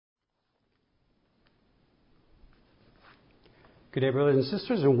Good day, brothers and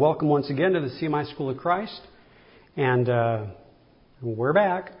sisters, and welcome once again to the CMI School of Christ. And we're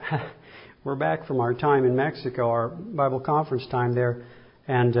back. We're back from our time in Mexico, our Bible conference time there.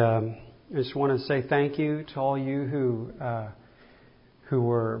 And I just want to say thank you to all you who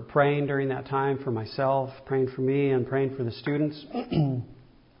were praying during that time for myself, praying for me, and praying for the students. It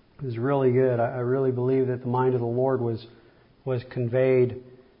was really good. I really believe that the mind of the Lord was conveyed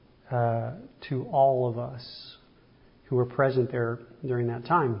to all of us who were present there during that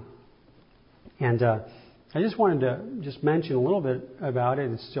time. And I just wanted to just mention a little bit about it.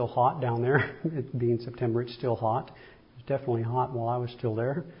 It's still hot down there. It being September, it's still hot. It was definitely hot while I was still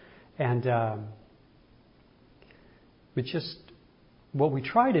there. And but just what we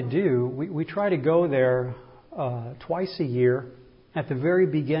try to do, we try to go there twice a year at the very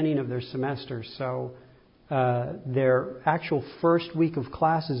beginning of their semester. So their actual first week of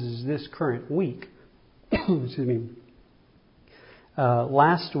classes is this current week. Excuse me.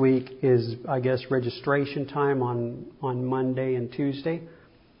 Last week is, I guess, registration time on Monday and Tuesday.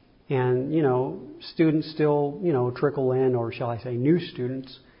 And, students still, trickle in, or shall I say new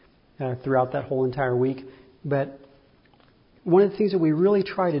students, throughout that whole entire week. But one of the things that we really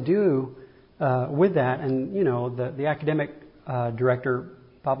try to do with that, and, the academic director,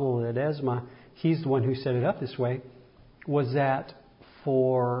 Pablo Ledesma, he's the one who set it up this way, was that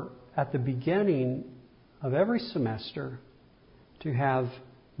at the beginning of every semester, to have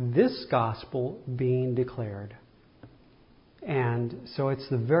this gospel being declared. And so it's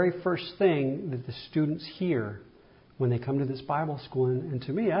the very first thing that the students hear when they come to this Bible school. And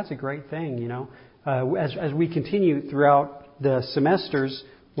to me, that's a great thing, As we continue throughout the semesters,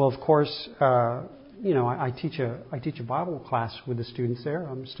 well, of course, I teach a Bible class with the students there.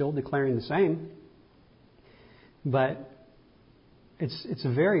 I'm still declaring the same. But it's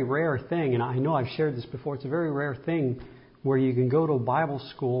a very rare thing, and I know I've shared this before, it's a very rare thing where you can go to a Bible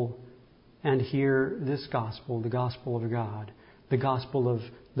school and hear this gospel, the gospel of God, the gospel of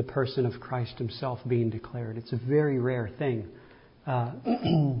the person of Christ Himself being declared. It's a very rare thing.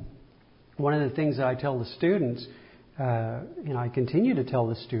 One of the things that I tell the students, I continue to tell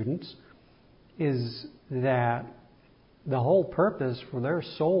the students, is that the whole purpose for their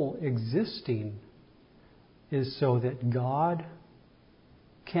soul existing is so that God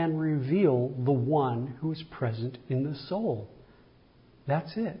can reveal the one who is present in the soul.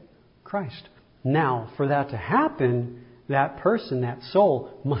 That's it. Christ. Now, for that to happen, that person, that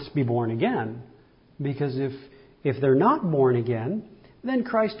soul, must be born again. Because if they're not born again, then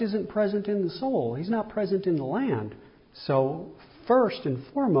Christ isn't present in the soul. He's not present in the land. So, first and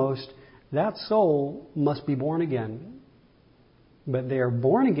foremost, that soul must be born again. But they are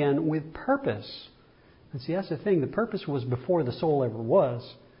born again with purpose. And see, that's the thing. The purpose was before the soul ever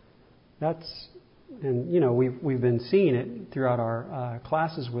was. We've been seeing it throughout our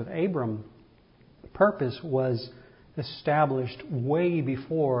classes with Abram. Purpose was established way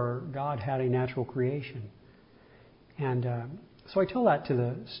before God had a natural creation. And so I tell that to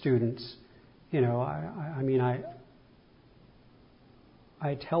the students. I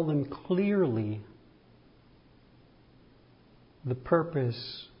tell them clearly the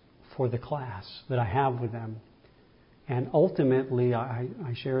purpose for the class that I have with them. And ultimately, I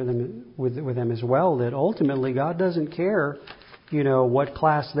share them with them as well, that ultimately God doesn't care, what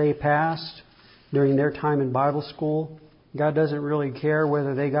class they passed during their time in Bible school. God doesn't really care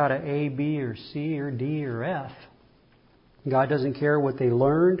whether they got an A, B, or C, or D, or F. God doesn't care what they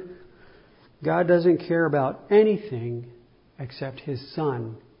learned. God doesn't care about anything except His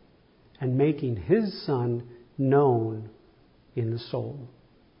Son and making His Son known in the soul.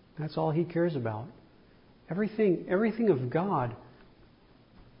 That's all He cares about. Everything of God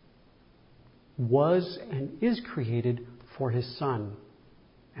was and is created for His Son.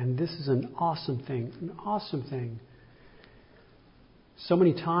 And this is an awesome thing. So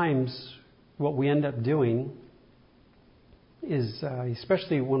many times what we end up doing is,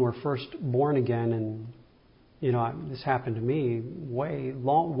 especially when we're first born again, and this happened to me way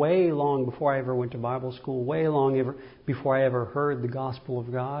long before I ever went to Bible school, way long before I ever heard the gospel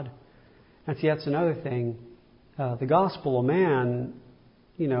of God. And see, that's another thing. The gospel of man,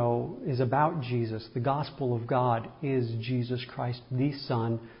 is about Jesus. The gospel of God is Jesus Christ, the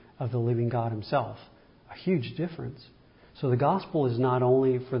Son of the living God Himself. A huge difference. So the gospel is not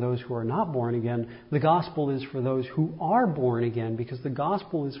only for those who are not born again, the gospel is for those who are born again, because the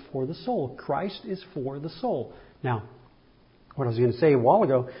gospel is for the soul. Christ is for the soul. Now, what I was going to say a while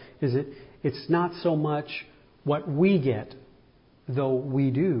ago is that it's not so much what we get, though we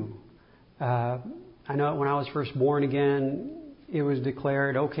do. I know when I was first born again, it was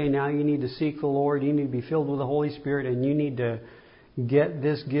declared, okay, now you need to seek the Lord, you need to be filled with the Holy Spirit, and you need to get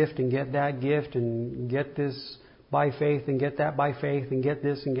this gift and get that gift and get this by faith and get that by faith and get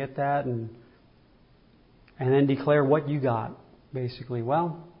this and get that and then declare what you got, basically.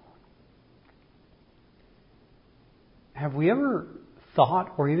 Well, have we ever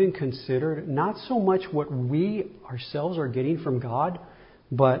thought or even considered not so much what we ourselves are getting from God,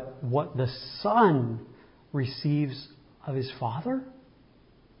 but what the Son receives of His Father?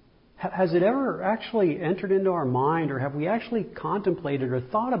 Has it ever actually entered into our mind, or have we actually contemplated or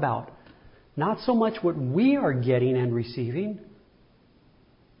thought about not so much what we are getting and receiving,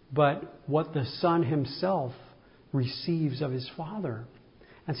 but what the Son Himself receives of His Father?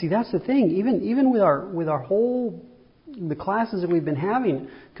 And see, that's the thing. Even with our whole the classes that we've been having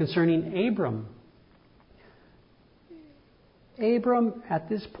concerning Abram. Abram, at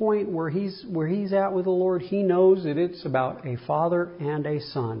this point where he's at with the Lord, he knows that it's about a father and a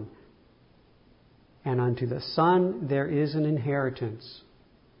son. And unto the son there is an inheritance.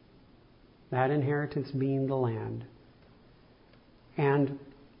 That inheritance being the land. And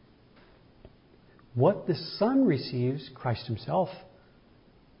what the Son receives, Christ Himself,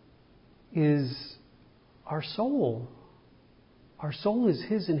 is our soul. Our soul is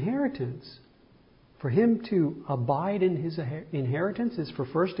His inheritance. For Him to abide in His inheritance is for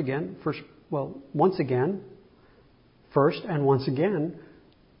once again,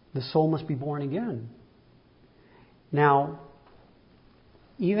 the soul must be born again. Now,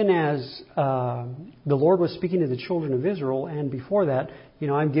 even as the Lord was speaking to the children of Israel, and before that,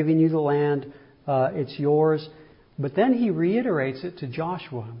 I'm giving you the land, it's yours. But then He reiterates it to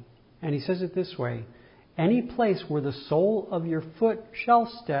Joshua, and He says it this way: any place where the sole of your foot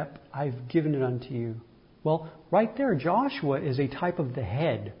shall step, I've given it unto you. Well, right there, Joshua is a type of the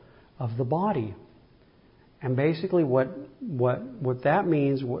head of the body. And basically what that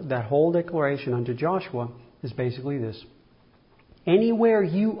means, that whole declaration unto Joshua, is basically this: anywhere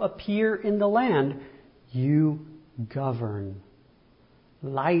you appear in the land, you govern.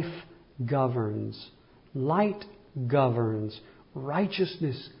 Life governs. Light governs.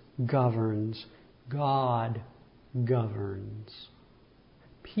 Righteousness governs. God governs.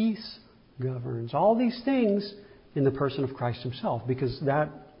 Peace governs. All these things in the person of Christ Himself, because that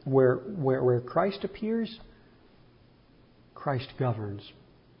where Christ appears, Christ governs.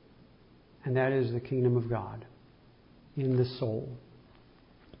 And that is the kingdom of God in the soul.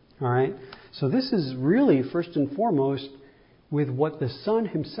 All right? So this is really, first and foremost, with what the Son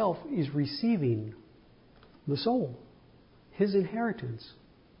Himself is receiving, the soul, His inheritance.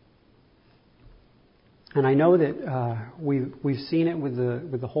 And I know that we've seen it with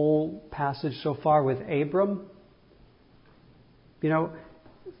the whole passage so far with Abram.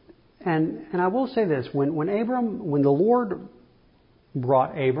 And I will say this: when the Lord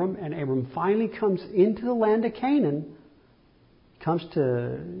brought Abram, and Abram finally comes into the land of Canaan, comes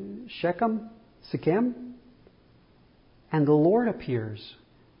to Shechem, and the Lord appears,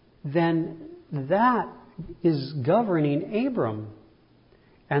 then that is governing Abram.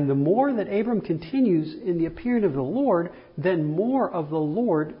 And the more that Abram continues in the appearing of the Lord, then more of the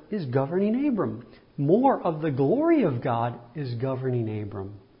Lord is governing Abram. More of the glory of God is governing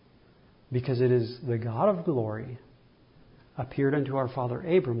Abram. Because it is the God of glory appeared unto our father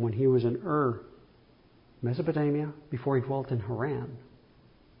Abram when he was in Mesopotamia, before he dwelt in Haran.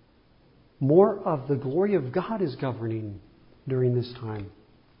 More of the glory of God is governing during this time.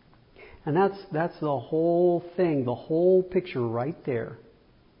 And that's the whole thing, the whole picture right there.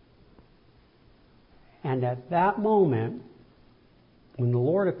 And at that moment, when the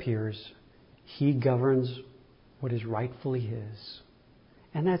Lord appears, He governs what is rightfully His.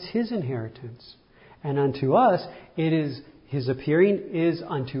 And that's His inheritance. And unto us, it is His appearing is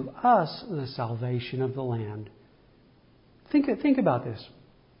unto us the salvation of the land. Think about this.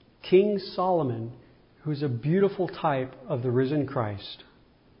 King Solomon, who's a beautiful type of the risen Christ.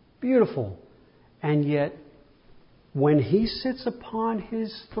 Beautiful. And yet, when he sits upon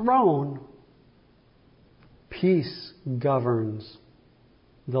his throne, peace governs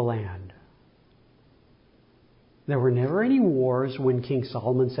the land. There were never any wars when King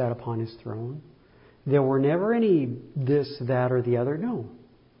Solomon sat upon his throne. There were never any this, that, or the other. No.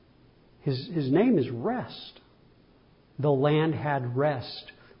 His name is rest. The land had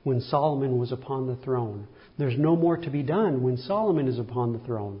rest when Solomon was upon the throne. There's no more to be done when Solomon is upon the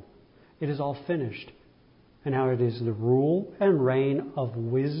throne. It is all finished. And now it is the rule and reign of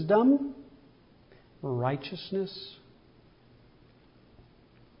wisdom, righteousness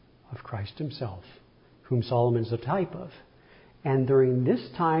of Christ Himself, whom Solomon is a type of. And during this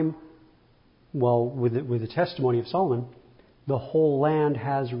time, with the testimony of Solomon, the whole land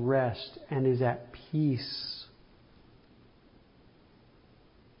has rest and is at peace.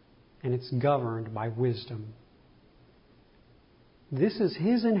 and it's governed by wisdom. This is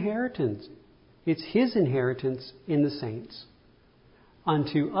His inheritance. It's His inheritance in the saints.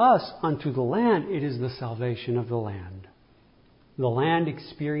 Unto us, unto the land, it is the salvation of the land. The land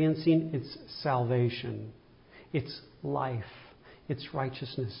experiencing its salvation, its life, its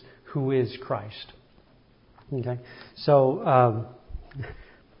righteousness, who is Christ. Okay? So,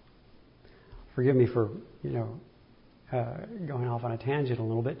 forgive me for, going off on a tangent a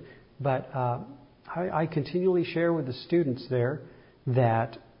little bit, but I continually share with the students there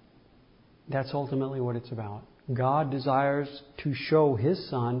that that's ultimately what it's about. God desires to show His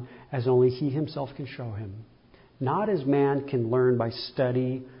Son as only He Himself can show Him. Not as man can learn by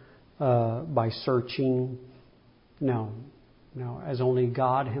study, by searching. No, as only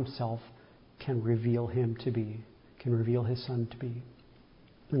God Himself can reveal Him to be, can reveal His Son to be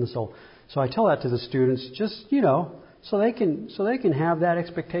in the soul. So I tell that to the students, just, so they can have that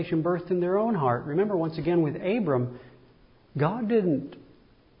expectation birthed in their own heart. Remember, once again, with Abram, God didn't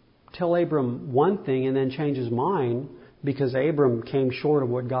tell Abram one thing and then change his mind because Abram came short of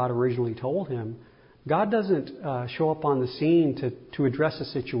what God originally told him. God doesn't show up on the scene to address a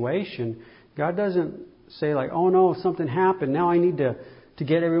situation. God doesn't say like, oh no, something happened. Now I need to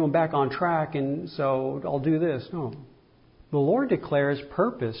get everyone back on track, and so I'll do this. No. The Lord declares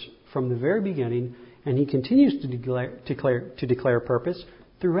purpose from the very beginning, and He continues to declare purpose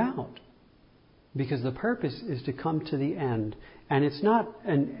throughout. Because the purpose is to come to the end. And it's not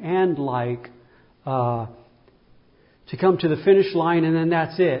an end like to come to the finish line and then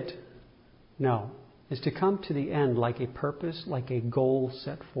that's it. No. It's to come to the end like a purpose, like a goal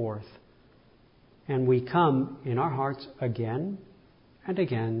set forth. And we come in our hearts again and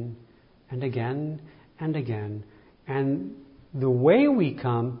again and again and again. And the way we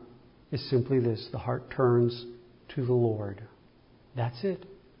come is simply this. The heart turns to the Lord. That's it.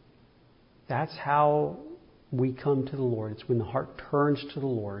 That's how we come to the Lord. It's when the heart turns to the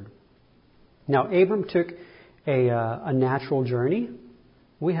Lord. Now, Abram took a natural journey.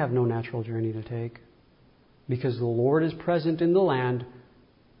 We have no natural journey to take. Because the Lord is present in the land.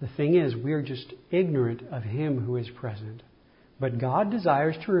 The thing is, we are just ignorant of Him who is present. But God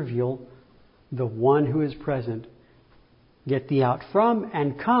desires to reveal the one who is present. Get thee out from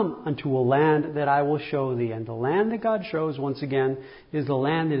and come unto a land that I will show thee. And the land that God shows, once again, is the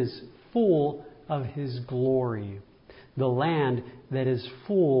land that is full of His glory. The land that is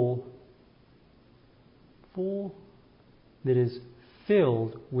full, that is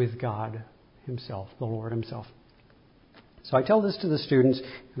filled with God Himself, the Lord Himself. So I tell this to the students,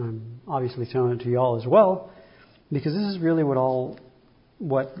 and I'm obviously telling it to you all as well, because this is really what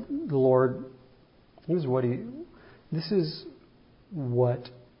the Lord, this is what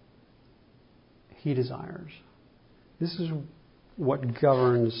He desires. This is what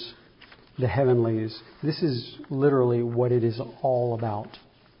governs the heavenlies. This is literally what it is all about.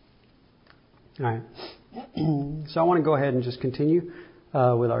 All right. So I want to go ahead and just continue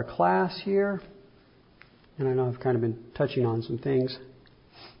with our class here. And I know I've kind of been touching on some things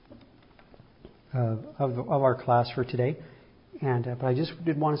of our class for today. But I just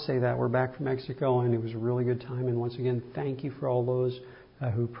did want to say that we're back from Mexico and it was a really good time. And once again, thank you for all those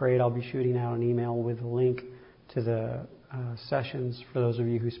who prayed. I'll be shooting out an email with a link to the sessions for those of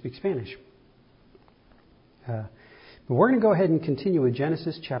you who speak Spanish. But we're going to go ahead and continue with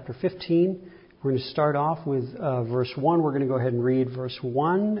Genesis chapter 15. We're going to start off with verse 1. We're going to go ahead and read verse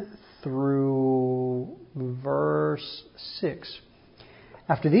 1 through verse 6.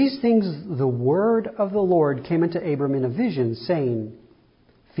 After these things, the word of the Lord came unto Abram in a vision, saying,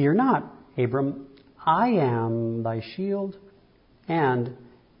 Fear not, Abram, I am thy shield and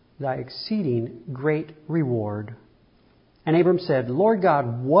thy exceeding great reward. And Abram said, Lord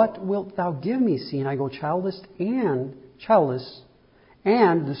God, what wilt thou give me, seeing I go childless,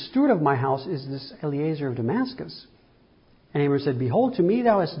 and the steward of my house is this Eliezer of Damascus? And Abram said, Behold, to me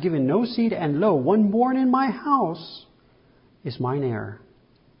thou hast given no seed, and lo, one born in my house is mine heir.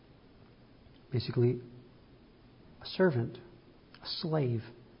 Basically, a servant, a slave.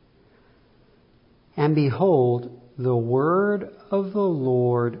 And behold, the word of the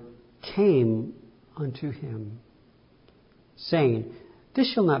Lord came unto him, saying,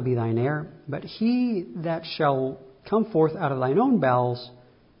 This shall not be thine heir, but he that shall come forth out of thine own bowels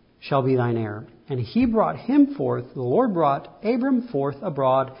shall be thine heir. And he brought him forth, the Lord brought Abram forth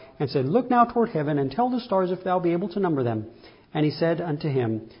abroad, and said, Look now toward heaven, and tell the stars if thou be able to number them. And he said unto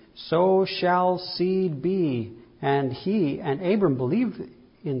him, So shall seed be. And Abram believed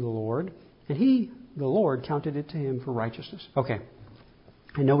in the Lord, and the Lord, counted it to him for righteousness. Okay.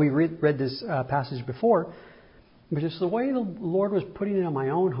 I know we read this passage before, But just the way the Lord was putting it on my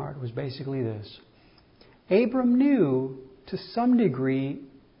own heart was basically this. Abram knew to some degree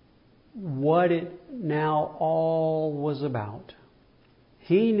what it now all was about.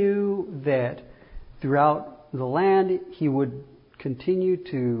 He knew that throughout the land he would continue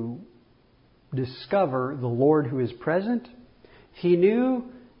to discover the Lord who is present. He knew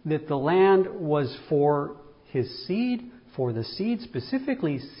that the land was for his seed, for the seed,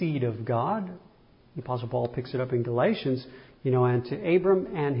 specifically seed of God. The Apostle Paul picks it up in Galatians, and to Abram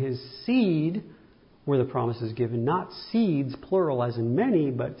and his seed were the promises given. Not seeds, plural as in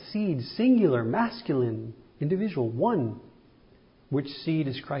many, but seeds, singular, masculine, individual, one. Which seed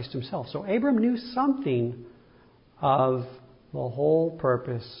is Christ himself. So Abram knew something of the whole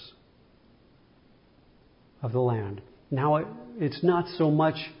purpose of the land. Now, it's not so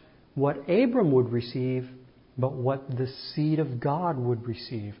much what Abram would receive, but what the seed of God would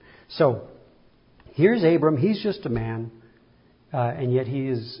receive. So, here's Abram. He's just a man, and yet he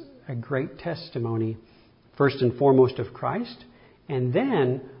is a great testimony, first and foremost of Christ, and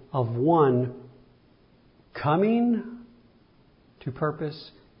then of one coming to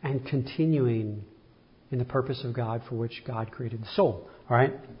purpose and continuing in the purpose of God for which God created the soul. All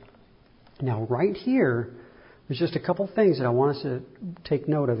right? Now, right here, there's just a couple things that I want us to take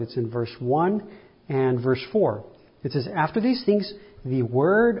note of. It's in verse 1 and verse 4. It says, "After these things, the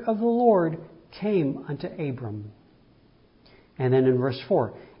word of the Lord came unto Abram." And then in verse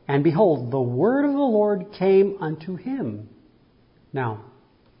 4, "And behold, the word of the Lord came unto him." Now,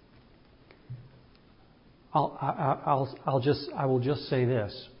 I will just say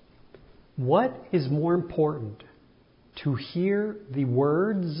this. What is more important? To hear the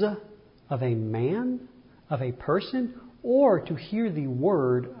words of a man, of a person, or to hear the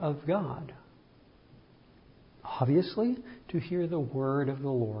word of God? Obviously, to hear the word of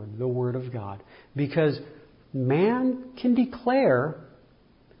the Lord, the word of God. Because man can declare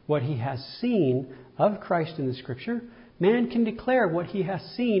what he has seen of Christ in the Scripture. Man can declare what he has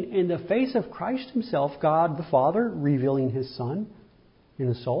seen in the face of Christ himself, God the Father revealing his Son in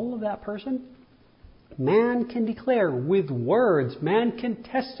the soul of that person. Man can declare with words, man can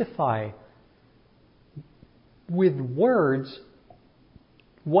testify with words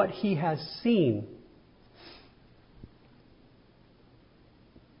what he has seen.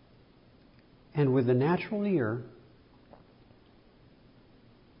 And with the natural ear,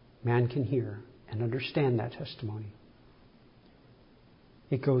 man can hear and understand that testimony.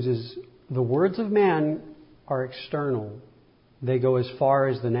 It goes as the words of man are external. They go as far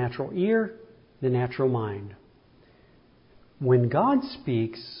as the natural ear, the natural mind. When God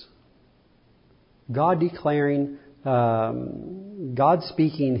speaks, God declaring, God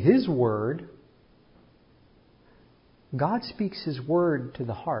speaking His word, God speaks His word to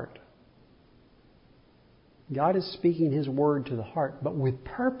the heart. God is speaking His word to the heart, but with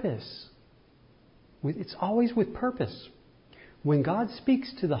purpose. It's always with purpose. When God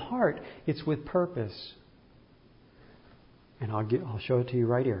speaks to the heart, it's with purpose. And I'll show it to you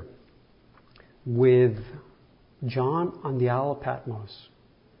right here. With John on the Isle of Patmos,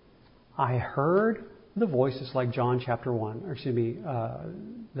 I heard the voices like John chapter 1, or excuse me,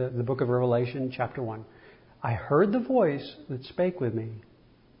 the book of Revelation chapter 1. I heard the voice that spake with me.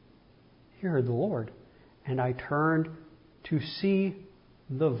 He heard the Lord. And I turned to see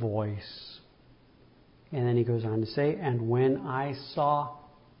the voice. And then he goes on to say, and when I saw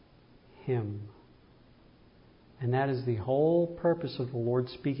Him. And that is the whole purpose of the Lord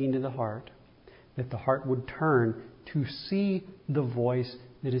speaking to the heart. That the heart would turn to see the voice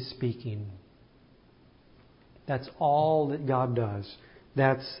that is speaking. That's all that God does.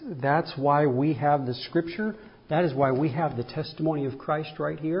 That's why we have the Scripture. That is why we have the testimony of Christ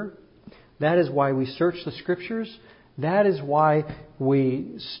right here. That is why we search the Scriptures. That is why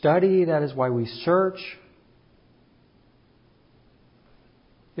we study. That is why we search.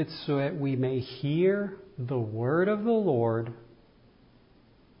 It's so that we may hear the word of the Lord,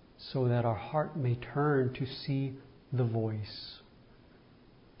 so that our heart may turn to see the voice.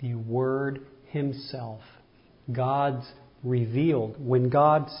 The Word Himself. God's revealed. When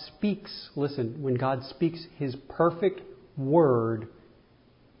God speaks, listen, when God speaks His perfect word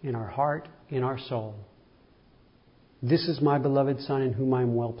in our heart, in our soul. This is my beloved Son in whom I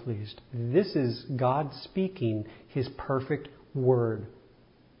am well pleased. This is God speaking His perfect word.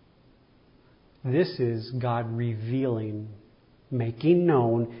 This is God revealing, making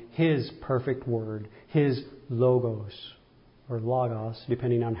known His perfect word, His logos, or logos,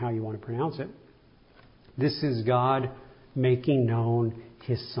 depending on how you want to pronounce it. This is God making known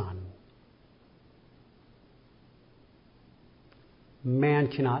His Son. Man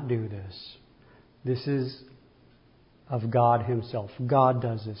cannot do this. This is of God Himself. God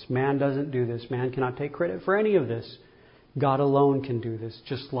does this. Man doesn't do this. Man cannot take credit for any of this. God alone can do this.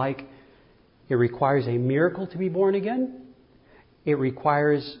 Just like it requires a miracle to be born again, it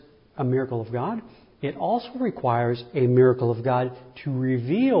requires a miracle of God. It also requires a miracle of God to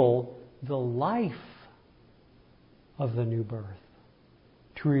reveal the life of the new birth,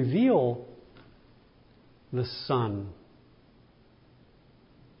 to reveal the Son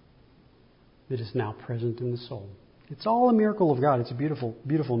that is now present in the soul. It's all a miracle of God. It's a beautiful,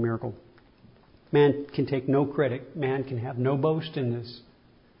 beautiful miracle. Man can take no credit. Man can have no boast in this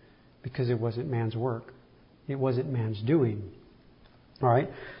because it wasn't man's work. It wasn't man's doing. All right?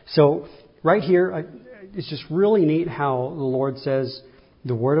 So right here, it's just really neat how the Lord says,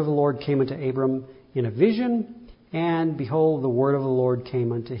 the word of the Lord came unto Abram in a vision, and behold, the word of the Lord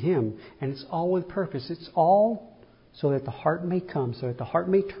came unto him. And it's all with purpose. It's all so that the heart may come, so that the heart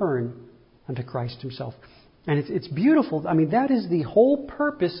may turn unto Christ Himself. And it's beautiful. I mean, that is the whole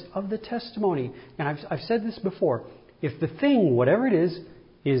purpose of the testimony. And I've said this before. If the thing, whatever it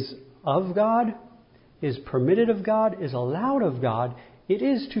is of God, is permitted of God, is allowed of God, it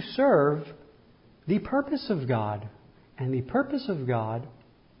is to serve the purpose of God. And the purpose of God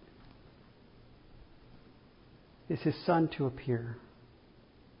is His Son to appear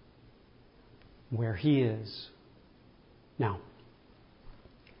where He is. Now,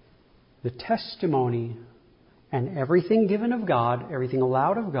 the testimony and everything given of God, everything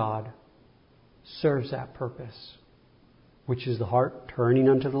allowed of God, serves that purpose, which is the heart turning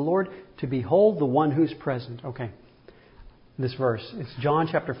unto the Lord to behold the one who's present. Okay, this verse. It's John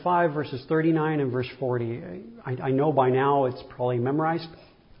chapter 5, verses 39 and verse 40. I know by now it's probably memorized.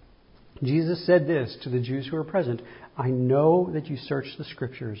 Jesus said this to the Jews who were present. I know that you search the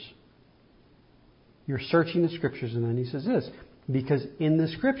Scriptures. You're searching the Scriptures. And then He says this. Because in the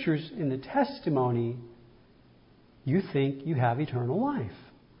Scriptures, in the testimony, you think you have eternal life.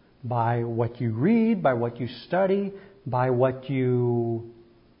 By what you read, by what you study, by what you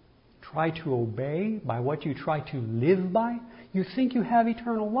try to obey, by what you try to live by. You think you have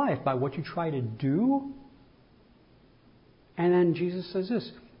eternal life by what you try to do. And then Jesus says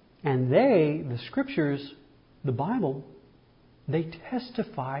this. And they, the Scriptures, the Bible, they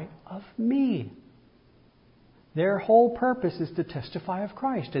testify of me. Their whole purpose is to testify of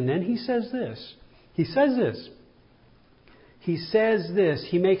Christ. And then He says this. He says this. He says this.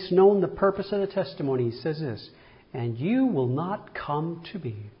 He makes known the purpose of the testimony. He says this. And you will not come to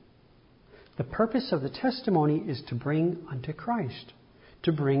me. The purpose of the testimony is to bring unto Christ.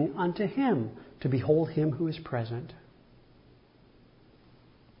 To bring unto Him. To behold Him who is present.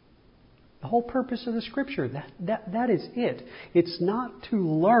 The whole purpose of the Scripture, that is it. It's not to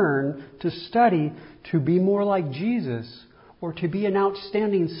learn, to study, to be more like Jesus, or to be an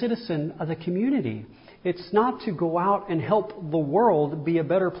outstanding citizen of the community. It's not to go out and help the world be a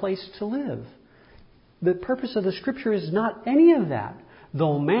better place to live. The purpose of the Scripture is not any of that.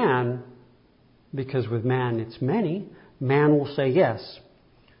 Though man, because with man it's many, man will say, yes,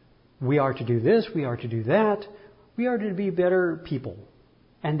 we are to do this, we are to do that, we are to be better people.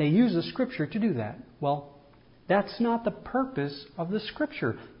 And they use the Scripture to do that. Well, that's not the purpose of the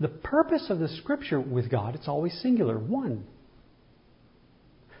Scripture. The purpose of the Scripture with God, it's always singular. One.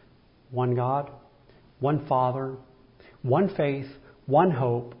 One God, one Father, one faith, one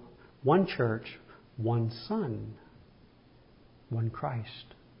hope, one church, one Son, one Christ.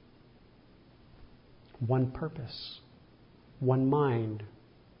 One purpose, one mind,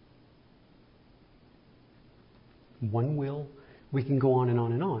 one will. We can go on and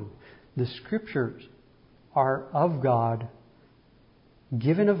on and on. The Scriptures are of God,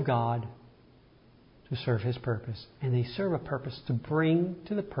 given of God to serve His purpose. And they serve a purpose to bring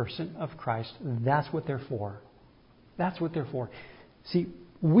to the person of Christ. That's what they're for. That's what they're for. See,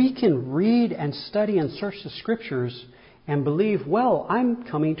 we can read and study and search the Scriptures and believe, well, I'm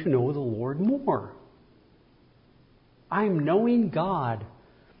coming to know the Lord more. I'm knowing God.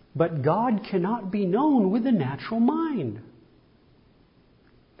 But God cannot be known with the natural mind.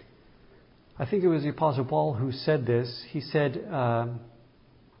 I think it was the Apostle Paul who said this. He said,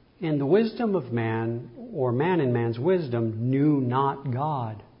 in the wisdom of man, or man in man's wisdom, knew not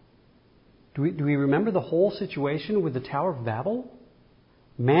God. Do we remember the whole situation with the Tower of Babel?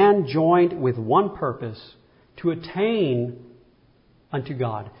 Man joined with one purpose, to attain unto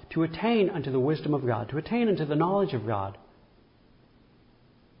God, to attain unto the wisdom of God, to attain unto the knowledge of God.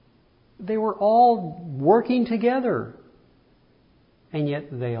 They were all working together. And yet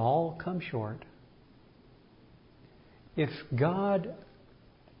they all come short. If God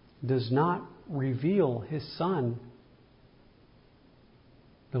does not reveal His Son,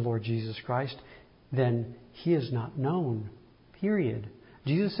 the Lord Jesus Christ, then he is not known. Period.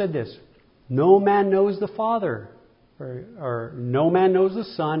 Jesus said this, no man knows the Father, or no man knows the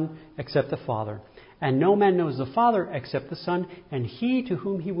Son except the Father. And no man knows the Father except the Son, and he to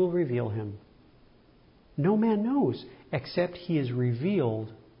whom he will reveal him. No man knows except he is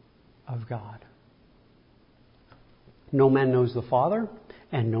revealed of God. No man knows the Father,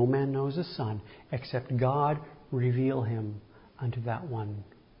 and no man knows the Son, except God reveal him unto that one.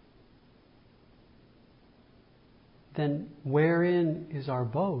 Then wherein is our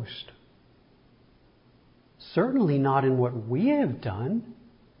boast? Certainly not in what we have done.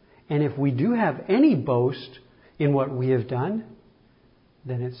 And if we do have any boast in what we have done,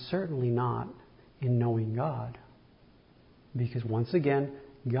 then it's certainly not in knowing God. Because once again,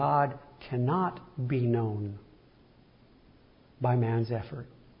 God cannot be known by man's effort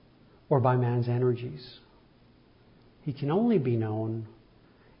or by man's energies. He can only be known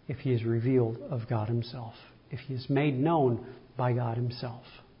if he is revealed of God himself, if he is made known by God himself.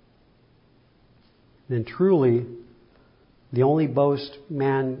 Then truly, the only boast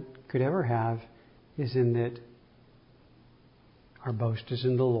man could ever have is in that our boast is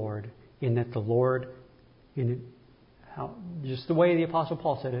in the Lord, in that the Lord, just the way the Apostle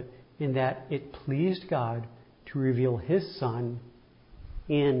Paul said it, in that it pleased God to reveal His Son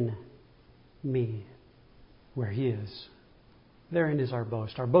in me, where He is. Therein is our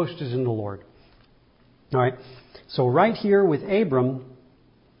boast. Our boast is in the Lord. All right. So right here with Abram,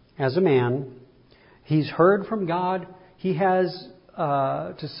 as a man, he's heard from God. He has,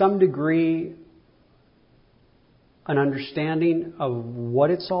 to some degree, an understanding of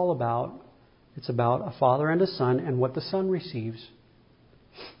what it's all about. It's about a father and a son and what the son receives.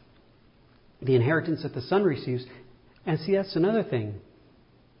 The inheritance that the son receives. And see, that's another thing.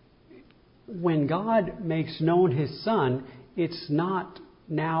 When God makes known His Son, it's not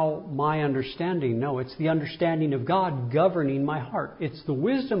now my understanding. No, it's the understanding of God governing my heart. It's the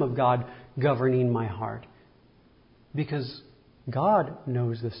wisdom of God governing my heart. Because God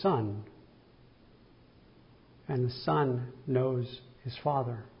knows the Son. And the Son knows His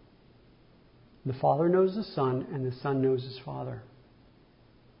Father. The Father knows the Son, and the Son knows His Father.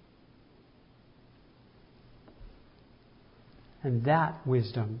 And that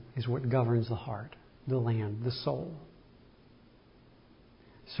wisdom is what governs the heart, the land, the soul.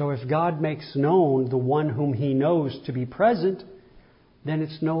 So if God makes known the one whom He knows to be present, then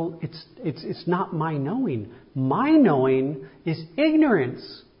it's not my knowing. My knowing is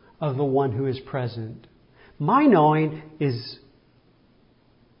ignorance of the one who is present. My knowing is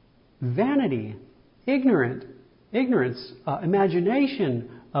vanity, ignorance,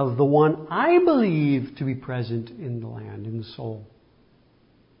 imagination of the one I believe to be present in the land, in the soul.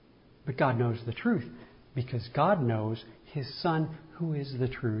 But God knows the truth, because God knows His Son, who is the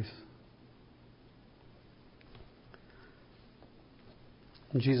truth.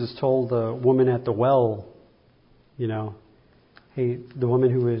 And Jesus told the woman at the well, the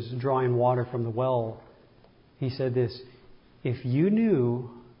woman who was drawing water from the well, He said this, if you knew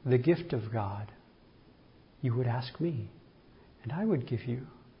the gift of God, you would ask me, and I would give you.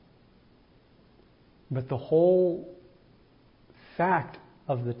 But the whole fact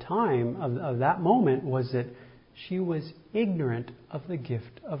of the time, of that moment, was that she was ignorant of the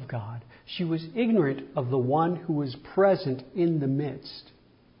gift of God. She was ignorant of the one who was present in the midst.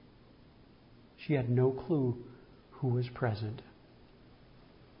 She had no clue who was present.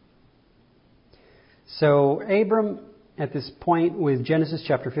 So Abram, at this point with Genesis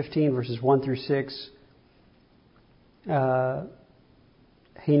chapter 15, verses 1 through 6,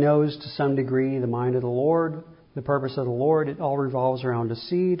 he knows to some degree the mind of the Lord, the purpose of the Lord. It all revolves around a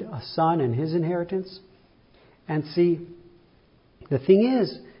seed, a son, and his inheritance. And see, the thing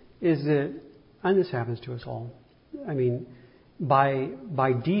is that, and this happens to us all,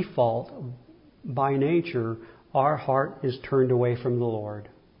 by default, by nature, our heart is turned away from the Lord.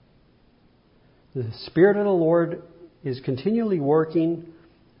 The Spirit of the Lord is continually working,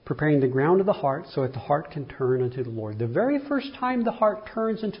 preparing the ground of the heart so that the heart can turn unto the Lord. The very first time the heart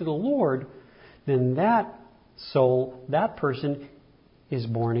turns unto the Lord, then that soul, that person, is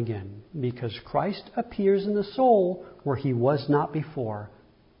born again. Because Christ appears in the soul where He was not before.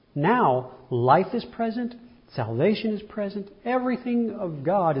 Now, life is present, salvation is present, everything of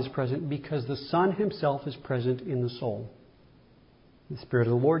God is present because the Son Himself is present in the soul. The Spirit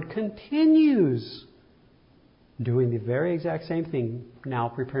of the Lord continues doing the very exact same thing, now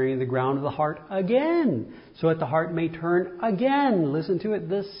preparing the ground of the heart again, so that the heart may turn again. Listen to it,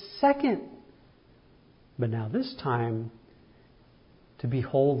 the second. But now this time to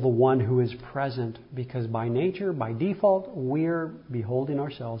behold the one who is present, because by nature, by default, we're beholding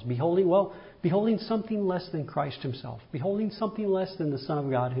ourselves, beholding something less than Christ himself, beholding something less than the Son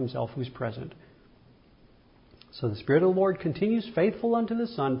of God himself who's present. So the Spirit of the Lord continues faithful unto the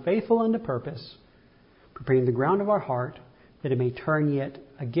Son, faithful unto purpose, preparing the ground of our heart that it may turn yet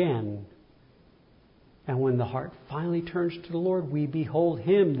again. And when the heart finally turns to the Lord, we behold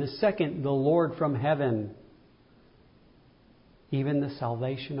Him, the second, the Lord from heaven, even the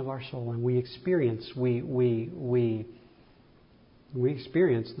salvation of our soul. And we experience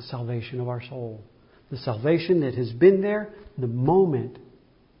the salvation of our soul. The salvation that has been there the moment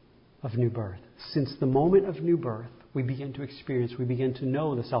of new birth. Since the moment of new birth, we begin to experience, we begin to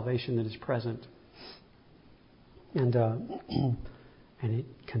know the salvation that is present. And it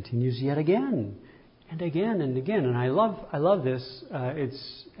continues yet again and again and again. And I love this.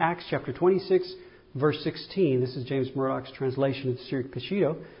 It's Acts chapter 26, verse 16. This is James Murdoch's translation of the Syriac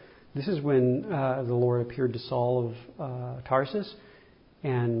Peshitta. This is when the Lord appeared to Saul of Tarsus,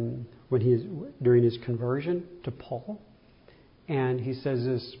 and during his conversion to Paul. And he says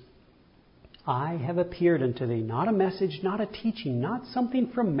this: I have appeared unto thee, not a message, not a teaching, not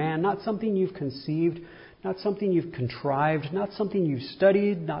something from man, not something you've conceived, not something you've contrived, not something you've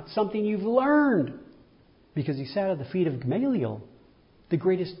studied, not something you've learned. Because he sat at the feet of Gamaliel, the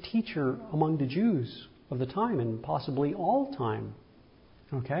greatest teacher among the Jews of the time and possibly all time.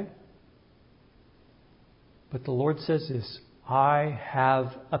 Okay? But the Lord says this: I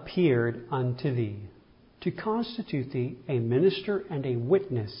have appeared unto thee to constitute thee a minister and a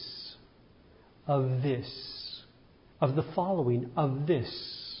witness of this, of the following, of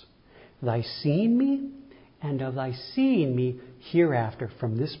this, thy seeing me and of thy seeing me hereafter,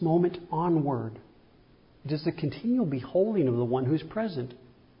 from this moment onward. It is the continual beholding of the one who's present.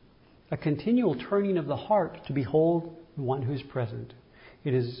 A continual turning of the heart to behold the one who's present.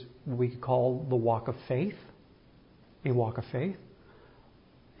 It is what we could call the walk of faith. A walk of faith.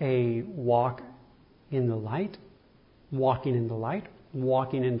 A walk in the light. Walking in the light.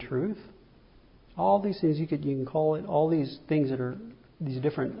 Walking in truth. All these things you can call it. All these things that are these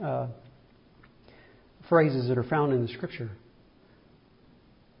different phrases that are found in the Scripture.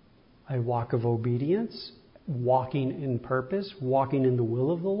 A walk of obedience, walking in purpose, walking in the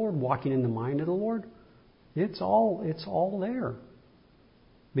will of the Lord, walking in the mind of the Lord. It's all there.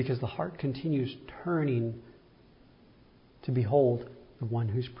 Because the heart continues turning to behold the one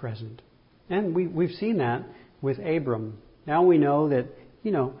who's present. And we've seen that with Abram. Now we know that,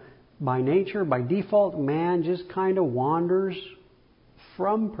 by nature, by default, man just kind of wanders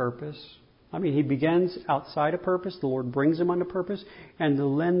from purpose. I mean, he begins outside of purpose. The Lord brings him unto purpose. And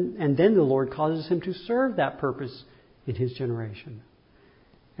then the Lord causes him to serve that purpose in his generation.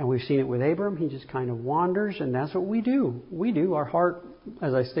 And we've seen it with Abram. He just kind of wanders, and that's what we do. Our heart,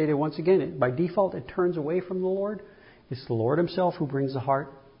 as I stated once again, by default, it turns away from the Lord. It's the Lord himself who brings the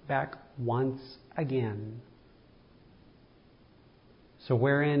heart back once again. So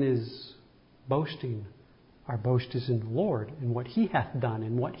wherein is boasting? Our boast is in the Lord, in what He hath done,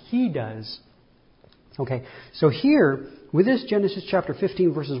 and what He does. Okay, so here, with this Genesis chapter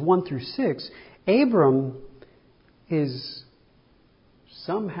 15, verses 1 through 6, Abram is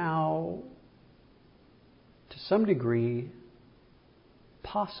somehow, to some degree,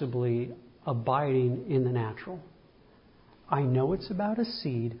 possibly abiding in the natural. I know it's about a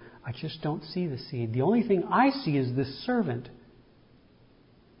seed, I just don't see the seed. The only thing I see is this servant.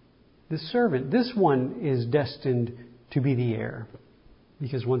 The servant, this one is destined to be the heir.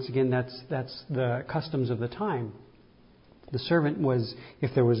 Because once again, that's the customs of the time. The servant was,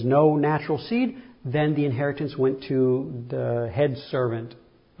 if there was no natural seed, then the inheritance went to the head servant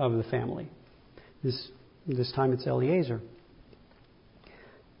of the family. This time it's Eliezer.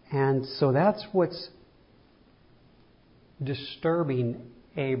 And so that's what's disturbing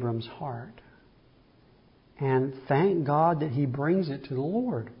Abram's heart. And thank God that he brings it to the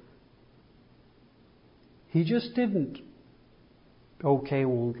Lord. He just didn't, okay,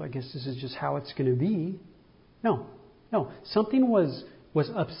 well, I guess this is just how it's going to be. No. Something was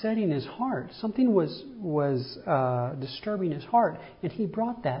upsetting his heart. Something was disturbing his heart. And he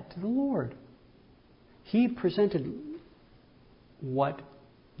brought that to the Lord. He presented what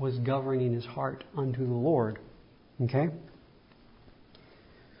was governing his heart unto the Lord. Okay?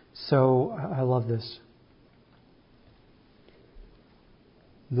 So, I love this.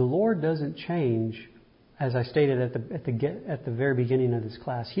 The Lord doesn't change. As I stated at the very beginning of this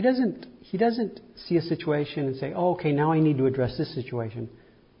class, He doesn't see a situation and say, "Oh, okay, now I need to address this situation,"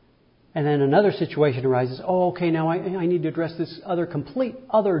 and then another situation arises. "Oh, okay, now I need to address this complete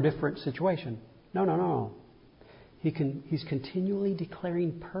other different situation." No. He's continually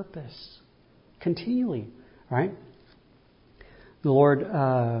declaring purpose. Continually. Right? The Lord,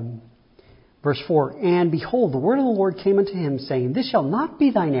 verse 4, and behold, the word of the Lord came unto him, saying, This shall not be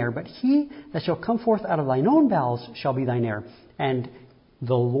thine heir, but he that shall come forth out of thine own bowels shall be thine heir. And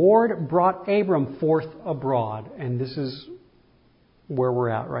the Lord brought Abram forth abroad. And this is where we're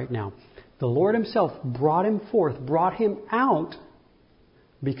at right now. The Lord himself brought him forth, brought him out,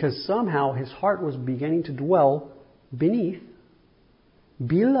 because somehow his heart was beginning to dwell beneath,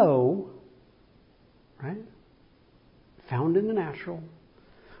 below, right? Found in the natural.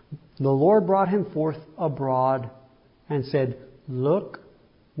 The Lord brought him forth abroad and said, Look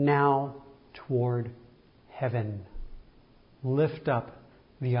now toward heaven. Lift up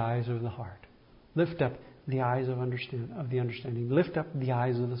the eyes of the heart. Lift up the eyes of the understanding. Lift up the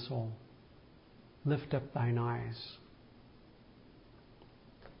eyes of the soul. Lift up thine eyes.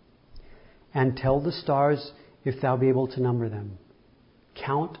 And tell the stars if thou be able to number them.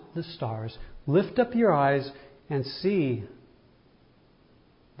 Count the stars. Lift up your eyes and see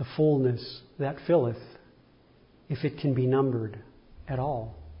the fullness that filleth, if it can be numbered at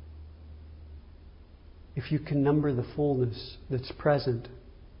all. If you can number the fullness that's present,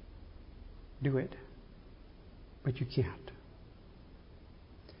 do it. But you can't.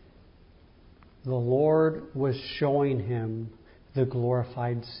 The Lord was showing him the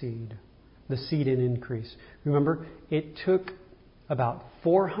glorified seed, the seed in increase. Remember, it took about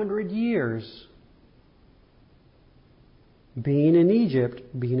 400 years being in Egypt,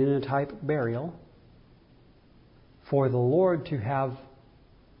 being in a type burial, for the Lord to have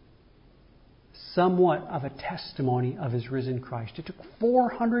somewhat of a testimony of his risen Christ. It took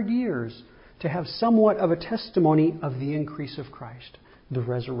 400 years to have somewhat of a testimony of the increase of Christ, the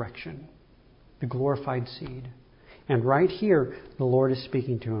resurrection, the glorified seed. And right here, the Lord is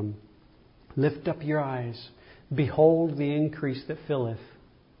speaking to him. Lift up your eyes. Behold the increase that filleth.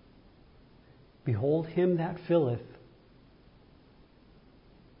 Behold him that filleth.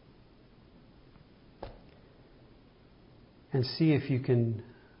 And see if you can,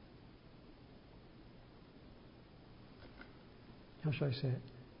 how shall I say it?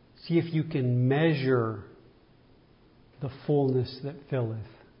 See if you can measure the fullness that filleth.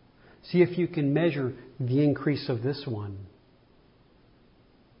 See if you can measure the increase of this one.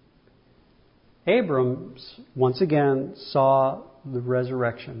 Abram, once again, saw the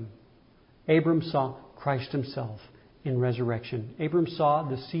resurrection. Abram saw Christ himself in resurrection. Abram saw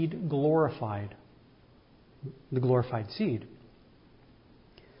the seed glorified. The glorified seed.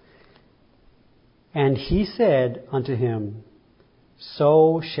 And he said unto him,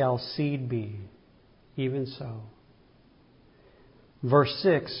 So shall seed be, even so. Verse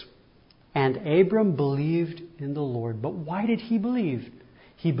 6, And Abram believed in the Lord. But why did he believe?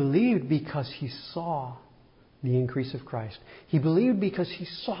 He believed because he saw the increase of Christ. He believed because he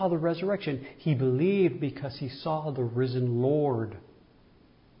saw the resurrection. He believed because he saw the risen Lord.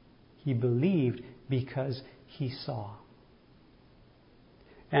 He believed because he saw.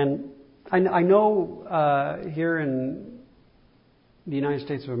 And I know here in the United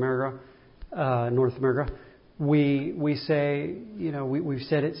States of America, North America, we say, we've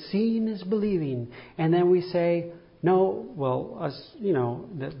said it, seeing is believing. And then we say, no, well, us,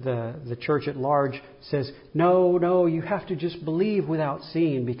 the church at large says, no, you have to just believe without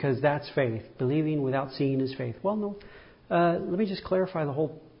seeing because that's faith. Believing without seeing is faith. Well, no. Let me just clarify the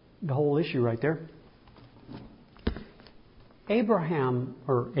whole issue right there. Abram,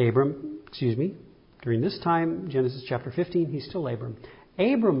 during this time, Genesis chapter 15, he's still Abram.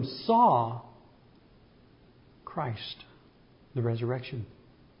 Abram saw Christ, the resurrection,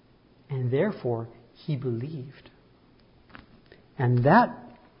 and therefore he believed. And that,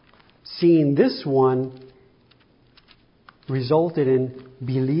 seeing this one, resulted in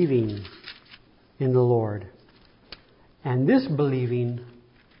believing in the Lord. And this believing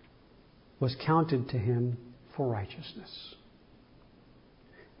was counted to him for righteousness.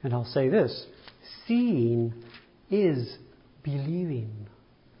 And I'll say this, seeing is believing.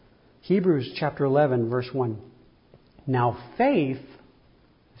 Hebrews chapter 11, verse 1. Now faith,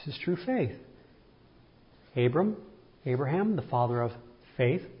 this is true faith. Abraham, the father of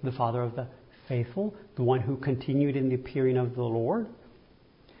faith, the father of the faithful, the one who continued in the appearing of the Lord.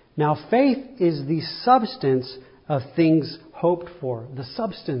 Now faith is the substance of things hoped for, the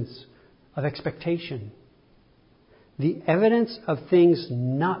substance of expectation, the evidence of things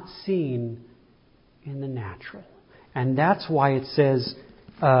not seen in the natural. And that's why it says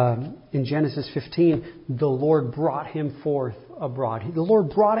in Genesis 15, the Lord brought him forth abroad. The Lord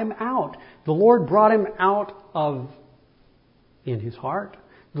brought him out. The Lord brought him out of, in his heart.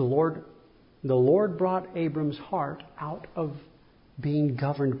 The Lord The Lord brought Abram's heart out of being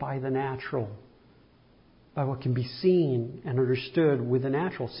governed by the natural, by what can be seen and understood with the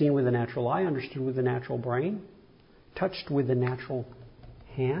natural. Seen with the natural eye, understood with the natural brain, touched with the natural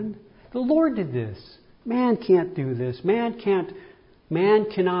hand. The Lord did this. Man can't do this. Man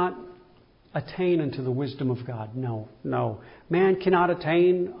cannot attain unto the wisdom of God. No. Man cannot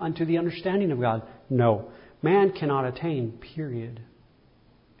attain unto the understanding of God. No. Man cannot attain, period.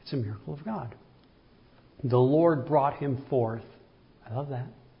 It's a miracle of God. The Lord brought him forth. I love that.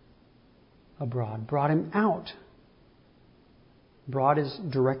 Abroad. Brought him out.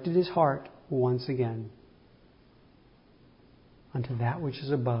 Directed his heart once again unto that which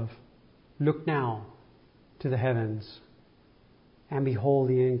is above. Look now to the heavens and behold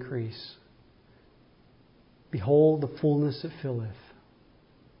the increase. Behold the fullness that filleth.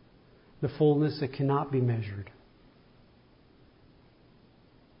 The fullness that cannot be measured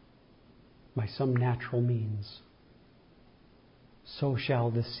by some natural means. So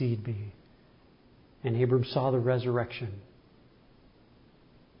shall the seed be. And Abram saw the resurrection,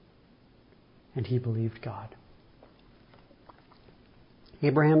 and he believed God.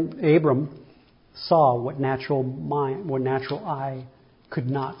 Abram saw what natural eye could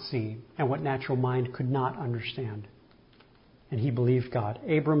not see, and what natural mind could not understand. And he believed God.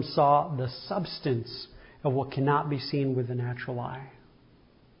 Abram saw the substance of what cannot be seen with the natural eye.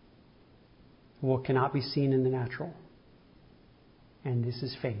 What cannot be seen in the natural. And this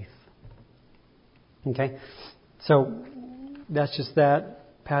is faith. Okay? So, that's just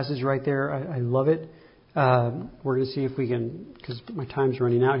that passage right there. I love it. We're going to see if we can, because my time's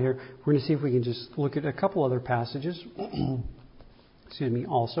running out here, we're going to see if we can just look at a couple other passages,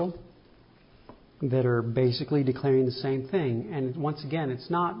 also, that are basically declaring the same thing. And once again, it's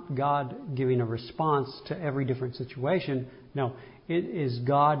not God giving a response to every different situation. No, it is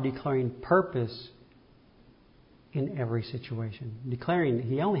God declaring purpose in every situation. Declaring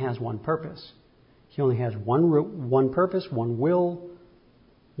He only has one purpose. He only has one purpose, one will,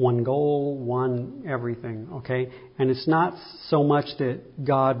 one goal, one everything. Okay? And it's not so much that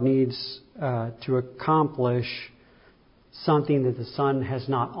God needs to accomplish something that the Son has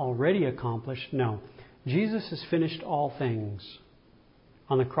not already accomplished. No. Jesus has finished all things.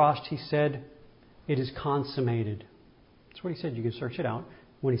 On the cross He said, "It is consummated." That's what He said. You can search it out.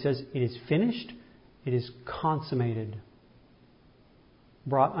 When He says, "It is finished," it is consummated.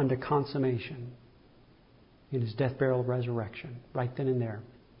 Brought unto consummation. In His death, burial, resurrection. Right then and there.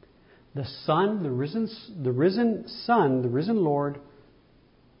 The Son, the risen Son, the risen Lord,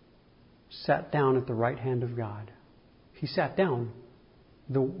 sat down at the right hand of God. He sat down.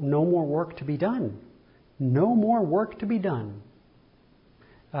 No more work to be done. No more work to be done.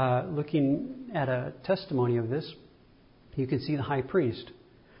 Looking at a testimony of this, you can see the high priest.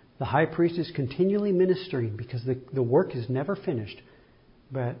 The high priest is continually ministering because the work is never finished.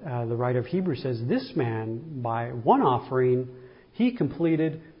 But the writer of Hebrews says, this man, by one offering, he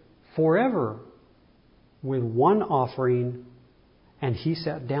completed forever with one offering, and he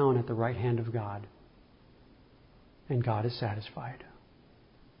sat down at the right hand of God. And God is satisfied.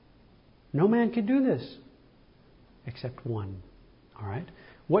 No man can do this except one. All right?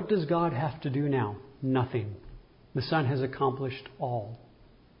 What does God have to do now? Nothing. The Son has accomplished all.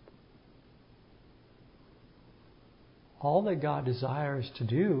 All that God desires to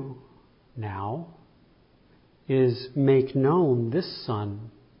do now is make known this Son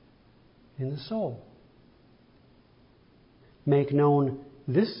in the soul. Make known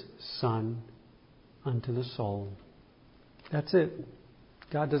this Son unto the soul. That's it.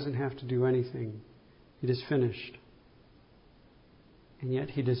 God doesn't have to do anything. It is finished. And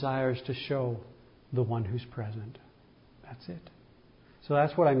yet He desires to show the one who's present. That's it. So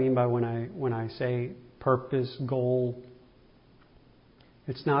that's what I mean by when I say purpose, goal.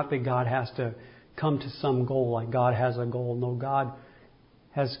 It's not that God has to come to some goal like God has a goal. No, God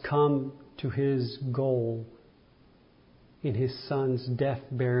has come to His goal in His Son's death,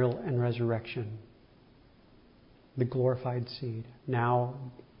 burial, and resurrection. The glorified seed. Now,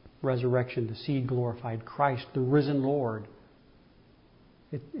 resurrection, the seed glorified. Christ, the risen Lord.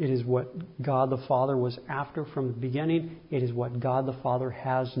 It is what God the Father was after from the beginning. It is what God the Father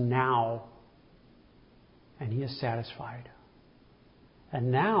has now. And He is satisfied. And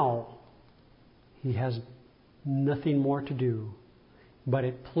now, He has nothing more to do. But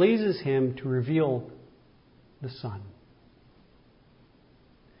it pleases Him to reveal the Son.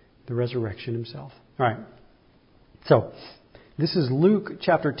 The resurrection Himself. All right. So, this is Luke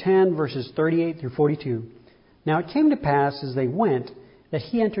chapter 10, verses 38 through 42. Now it came to pass as they went that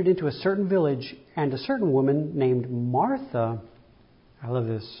He entered into a certain village, and a certain woman named Martha, I love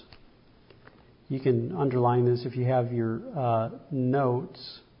this, You can underline this if you have your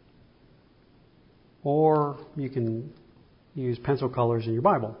notes, or you can use pencil colors in your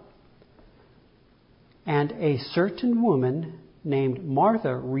Bible. And a certain woman named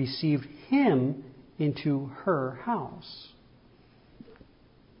Martha received him into her house.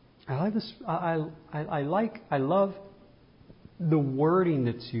 I like this. I love the wording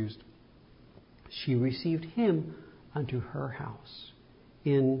that's used. She received him unto her house,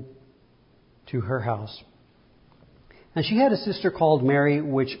 into her house. And she had a sister called Mary,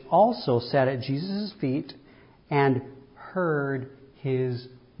 which also sat at Jesus' feet and heard his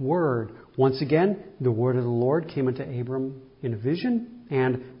word. Once again, the word of the Lord came unto Abram in a vision,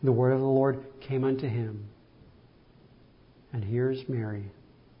 and the word of the Lord came unto him. And here's Mary,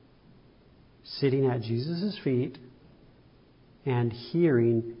 sitting at Jesus' feet and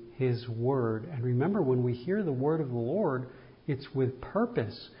hearing his word. And remember, when we hear the word of the Lord, it's with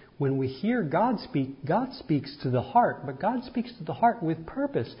purpose. When we hear God speak, God speaks to the heart, but God speaks to the heart with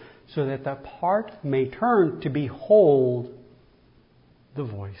purpose, so that the heart may turn to behold the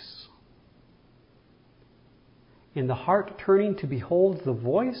voice. In the heart turning to behold the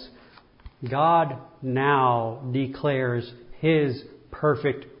voice, God now declares his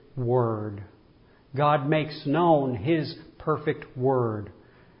perfect word. God makes known his perfect word.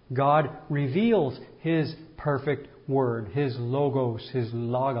 God reveals his perfect word, his logos,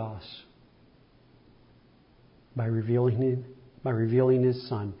 by revealing his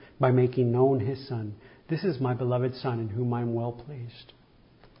Son, by making known his Son. This is my beloved Son in whom I am well pleased.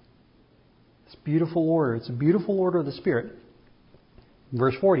 It's a beautiful order. It's a beautiful order of the Spirit.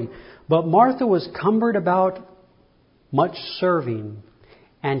 Verse 40. But Martha was cumbered about much serving,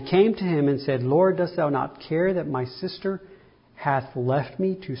 and came to him and said, Lord, dost thou not care that my sister hath left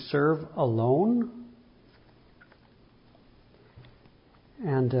me to serve alone?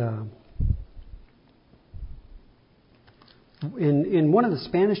 And in one of the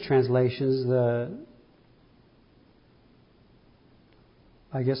Spanish translations, the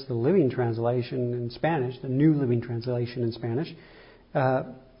Living Translation in Spanish, the New Living Translation in Spanish,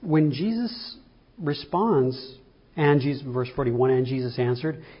 when Jesus responds, and Jesus, verse 41, and Jesus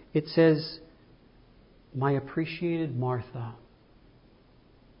answered, it says, my appreciated Martha.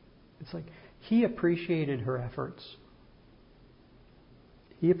 It's like he appreciated her efforts.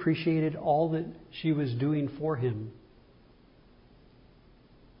 He appreciated all that she was doing for him.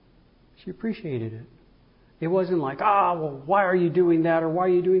 She appreciated it. It wasn't like, well, why are you doing that, or why are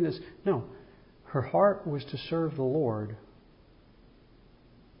you doing this? No. Her heart was to serve the Lord.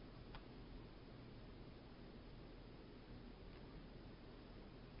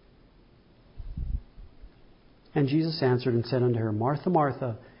 And Jesus answered and said unto her, Martha,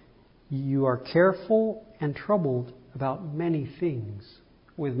 Martha, you are careful and troubled about many things.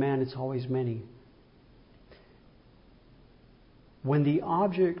 With man, it's always many. When the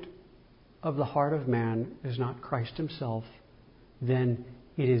object of the heart of man is not Christ himself, then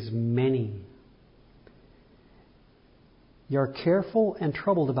it is many. You are careful and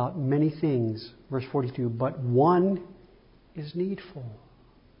troubled about many things. Verse 42, but one is needful.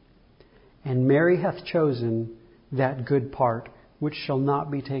 And Mary hath chosen that good part, which shall not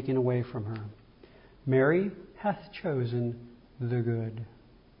be taken away from her. Mary hath chosen the good.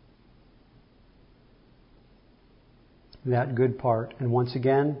 That good part. And once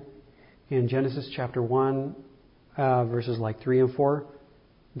again, in Genesis chapter 1, verses like 3 and 4,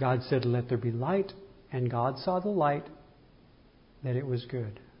 God said, let there be light, and God saw the light, that it was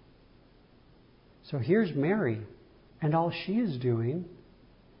good. So here's Mary, and all she is doing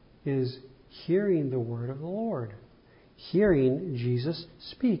is hearing the word of the Lord, hearing Jesus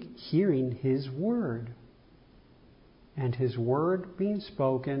speak, hearing his word. And his word being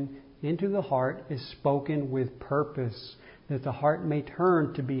spoken into the heart is spoken with purpose, that the heart may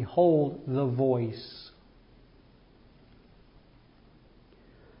turn to behold the voice.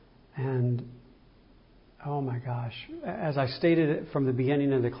 And oh my gosh, as I stated it from the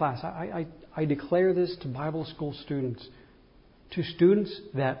beginning of the class, I declare this to Bible school students, to students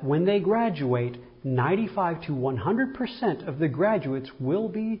that when they graduate, 95 to 100% of the graduates will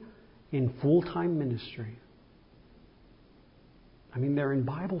be in full-time ministry. I mean, they're in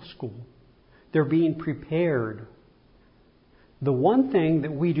Bible school. They're being prepared. The one thing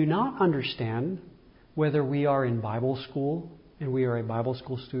that we do not understand, whether we are in Bible school and we are a Bible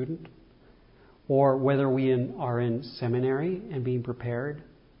school student, or whether we are in seminary and being prepared,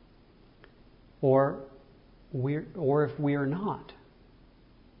 or if we are not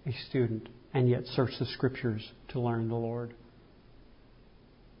a student and yet search the Scriptures to learn the Lord,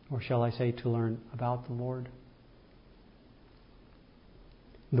 or shall I say to learn about the Lord.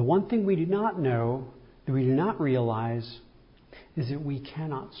 The one thing we do not know, that we do not realize, is that we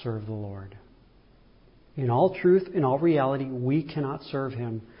cannot serve the Lord. In all truth, in all reality, we cannot serve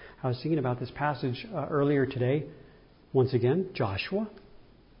Him. I was thinking about this passage earlier today. Once again, Joshua.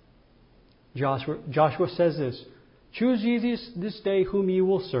 Joshua says this, "Choose ye this day whom ye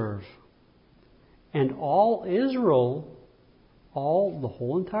will serve." And all Israel, the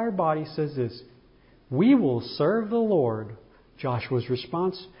whole entire body says this, "We will serve the Lord." Joshua's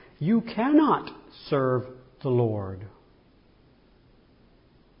response, "You cannot serve the Lord."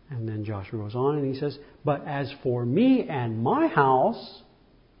 And then Joshua goes on and he says, "But as for me and my house,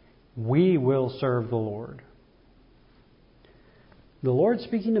 we will serve the Lord." The Lord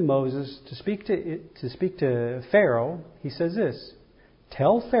speaking to Moses to speak to Pharaoh, He says this: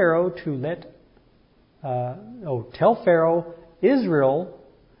 Tell Pharaoh, Israel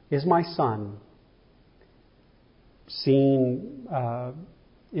is my son. Seeing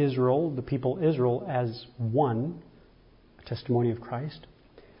Israel, the people Israel, as one, a testimony of Christ.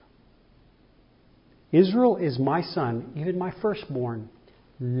 Israel is my son, even my firstborn.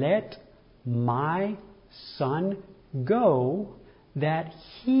 Let my son go, that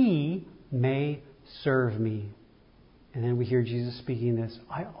he may serve me. And then we hear Jesus speaking this: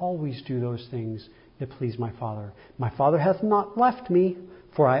 I always do those things that please my Father. My Father hath not left me,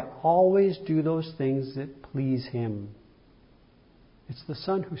 for I always do those things that please Him. It's the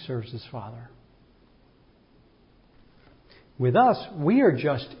Son who serves His Father. With us, we are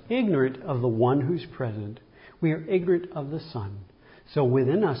just ignorant of the one who's present. We are ignorant of the Son. So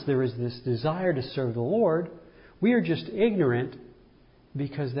within us there is this desire to serve the Lord. We are just ignorant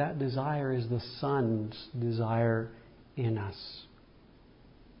because that desire is the Son's desire in us.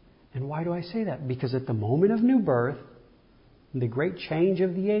 And why do I say that? Because at the moment of new birth, the great change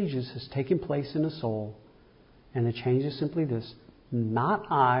of the ages has taken place in a soul. And the change is simply this: not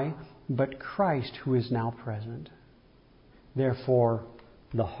I, but Christ who is now present. Therefore,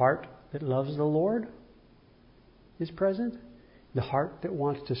 the heart that loves the Lord is present. The heart that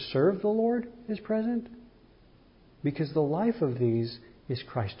wants to serve the Lord is present. Because the life of these is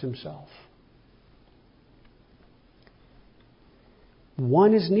Christ Himself.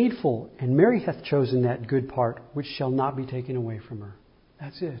 One is needful, and Mary hath chosen that good part which shall not be taken away from her.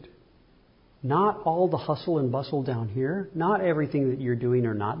 That's it. Not all the hustle and bustle down here. Not everything that you're doing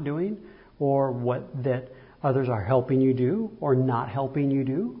or not doing, or what that others are helping you do or not helping you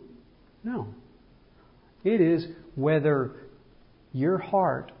do. No. It is whether your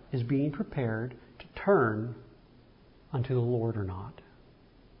heart is being prepared to turn unto the Lord or not.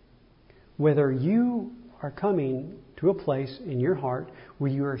 Whether you are coming to a place in your heart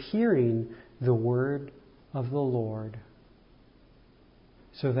where you are hearing the word of the Lord,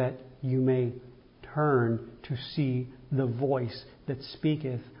 so that you may turn to see the voice that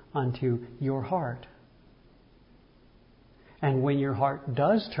speaketh unto your heart. And when your heart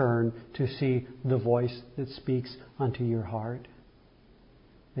does turn to see the voice that speaks unto your heart,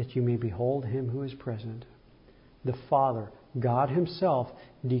 that you may behold Him who is present, the Father, God Himself,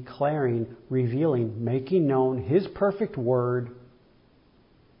 declaring, revealing, making known His perfect word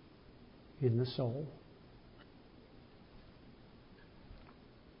in the soul.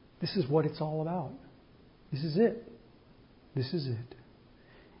 This is what it's all about. This is it. This is it.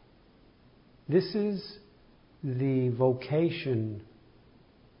 This is the vocation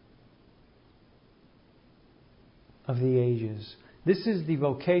of the ages. This is the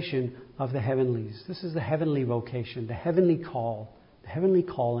vocation of the heavenlies. This is the heavenly vocation, the heavenly call, the heavenly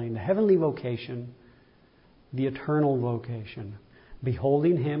calling, the heavenly vocation, the eternal vocation.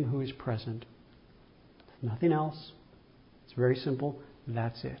 Beholding Him who is present. Nothing else. It's very simple.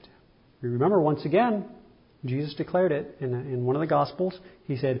 That's it. Remember, once again, Jesus declared it in one of the Gospels.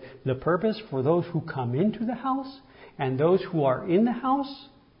 He said, the purpose for those who come into the house and those who are in the house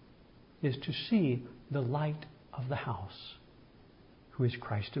is to see the light of the house, who is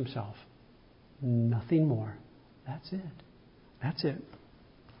Christ Himself. Nothing more. That's it. That's it.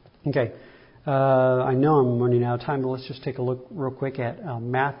 Okay. I know I'm running out of time, but let's just take a look real quick at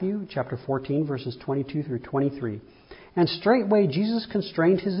Matthew chapter 14, verses 22 through 23. And straightway Jesus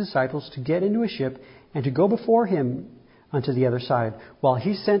constrained His disciples to get into a ship and to go before Him unto the other side, while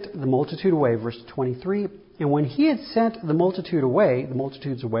He sent the multitude away. Verse 23. And when He had sent the multitudes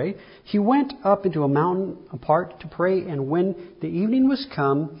away, He went up into a mountain apart to pray, and when the evening was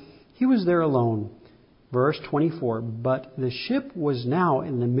come, He was there alone. Verse 24. But the ship was now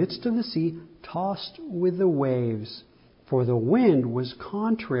in the midst of the sea, tossed with the waves, for the wind was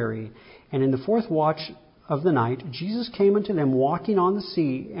contrary. And in the fourth watch of the night, Jesus came unto them walking on the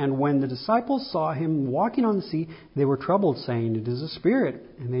sea. And when the disciples saw him walking on the sea, they were troubled, saying, It is a spirit.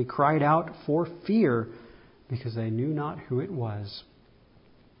 And they cried out for fear, because they knew not who it was.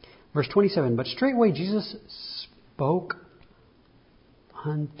 Verse 27, But straightway Jesus spoke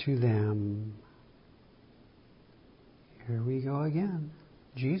unto them. Here we go again.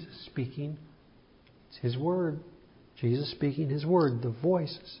 Jesus speaking. It's His word. Jesus speaking His word. The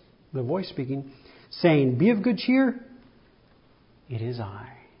voice speaking, saying, Be of good cheer. It is I.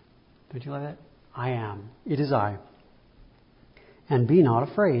 Don't you love that? I am. It is I. And be not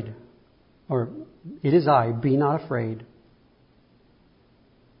afraid. Or, it is I. Be not afraid.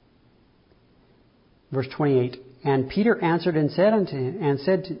 Verse 28. And Peter answered and said unto him,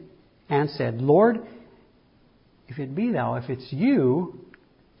 and said, Lord, if it be thou, if it's you,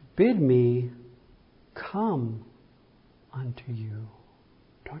 bid me come unto you.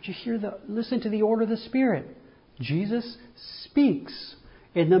 Don't you hear listen to the order of the Spirit. Jesus speaks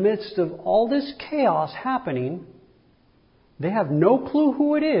in the midst of all this chaos happening. They have no clue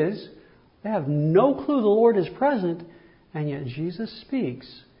who it is. They have no clue the Lord is present. And yet Jesus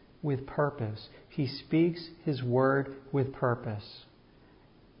speaks with purpose. He speaks His word with purpose.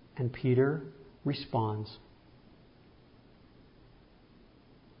 And Peter responds,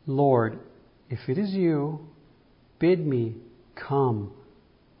 Lord, if it is you, bid me come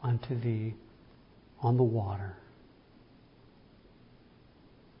unto thee on the water.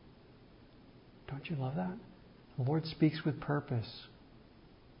 Don't you love that? The Lord speaks with purpose.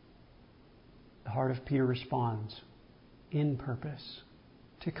 The heart of Peter responds in purpose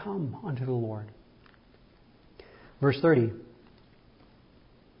to come unto the Lord. Verse 30.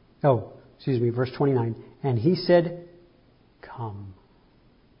 Verse 29. And he said, Come.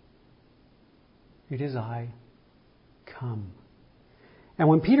 It is I. Come. And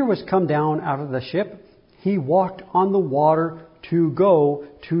when Peter was come down out of the ship, he walked on the water to go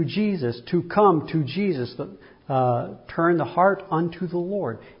to Jesus, to come to Jesus, turn the heart unto the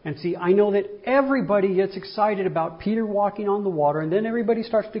Lord. And see, I know that everybody gets excited about Peter walking on the water, and then everybody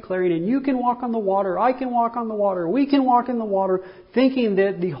starts declaring, and you can walk on the water, I can walk on the water, we can walk in the water, thinking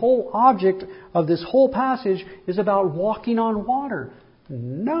that the whole object of this whole passage is about walking on water.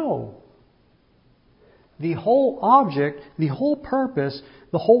 No. The whole object, the whole purpose,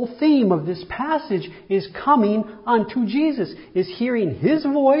 the whole theme of this passage is coming unto Jesus, is hearing His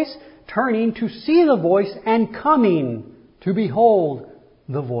voice, turning to see the voice, and coming to behold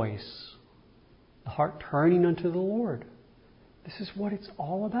the voice. The heart turning unto the Lord. This is what it's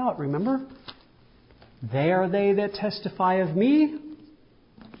all about, remember? They are they that testify of me.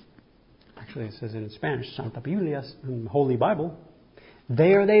 Actually, it says it in Spanish, Santa Biblia, in the Holy Bible.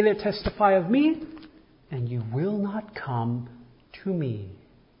 They are they that testify of me, and you will not come to me.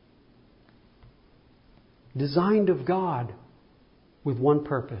 Designed of God with one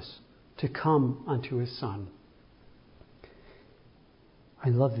purpose, to come unto His Son. I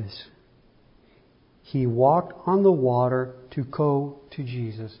love this. He walked on the water to go to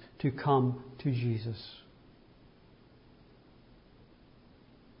Jesus, to come to Jesus.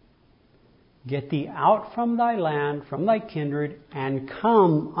 Get thee out from thy land, from thy kindred, and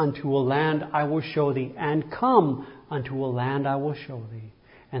come unto a land I will show thee. And come unto a land I will show thee.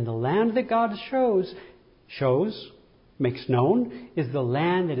 And the land that God shows, makes known, is the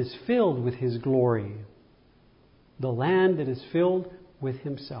land that is filled with His glory. The land that is filled with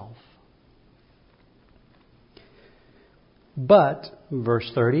Himself. But,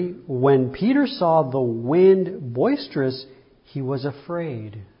 verse 30, when Peter saw the wind boisterous, he was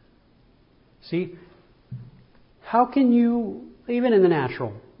afraid. See, how can you, even in the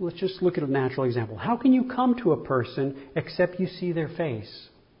natural, let's just look at a natural example. How can you come to a person except you see their face?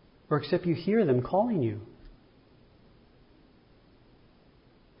 Or except you hear them calling you?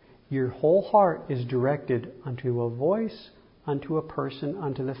 Your whole heart is directed unto a voice, unto a person,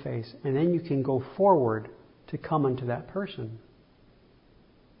 unto the face. And then you can go forward to come unto that person.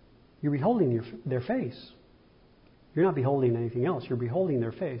 You're beholding their face. You're not beholding anything else. You're beholding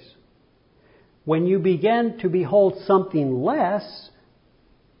their face. When you begin to behold something less,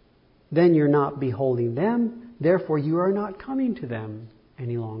 then you're not beholding them. Therefore, you are not coming to them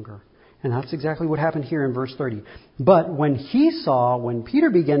any longer. And that's exactly what happened here in verse 30. But when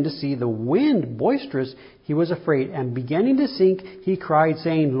Peter began to see the wind boisterous, he was afraid. And beginning to sink, he cried,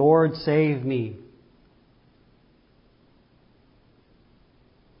 saying, Lord, save me.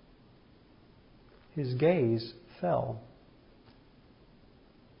 His gaze fell.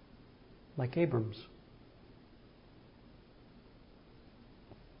 Like Abram's.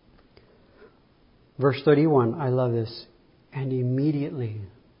 Verse 31, I love this. And immediately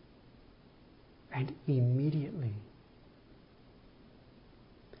And immediately,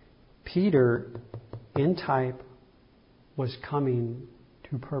 Peter, in type, was coming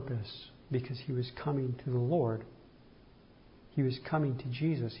to purpose because he was coming to the Lord. He was coming to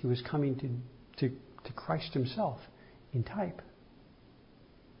Jesus. He was coming to Christ himself in type.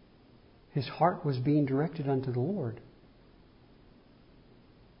 His heart was being directed unto the Lord.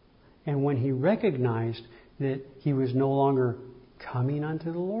 And when he recognized that he was no longer coming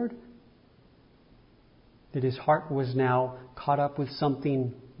unto the Lord, that his heart was now caught up with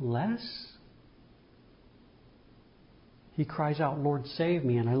something less, he cries out, Lord, save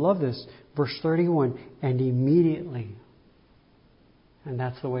me. And I love this. Verse 31, and immediately, and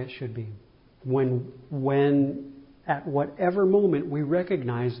that's the way it should be. When at whatever moment we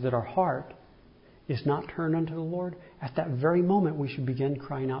recognize that our heart is not turned unto the Lord, at that very moment we should begin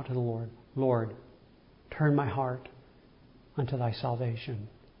crying out to the Lord, Lord, turn my heart unto thy salvation,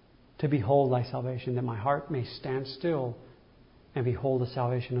 to behold thy salvation, that my heart may stand still and behold the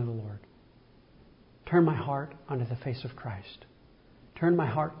salvation of the Lord. Turn my heart unto the face of Christ. Turn my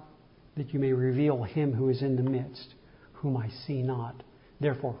heart that you may reveal him who is in the midst, whom I see not,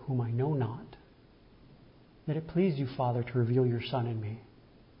 therefore whom I know not. That it please you, Father, to reveal your Son in me,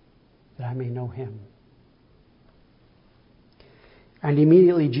 that I may know him. And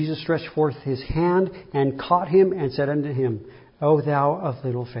immediately Jesus stretched forth his hand and caught him and said unto him, O thou of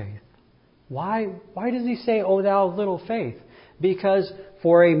little faith. Why does he say, O thou of little faith? Because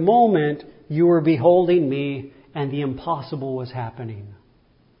for a moment you were beholding me and the impossible was happening.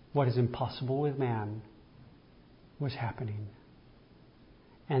 What is impossible with man was happening.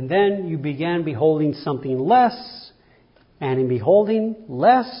 And then you began beholding something less, and in beholding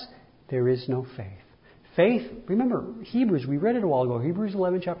less, there is no faith. Faith, remember, Hebrews, we read it a while ago, Hebrews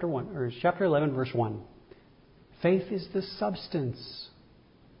 11, chapter 11, verse 1. Faith is the substance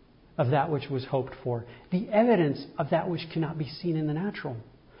of that which was hoped for, the evidence of that which cannot be seen in the natural.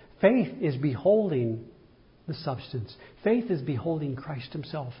 Faith is beholding the substance. Faith is beholding Christ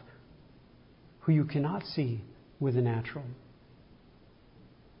himself, who you cannot see with the natural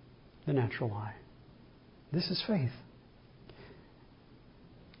eye. This is faith.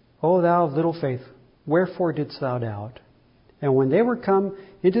 O thou of little faith, wherefore didst thou doubt? And when they were come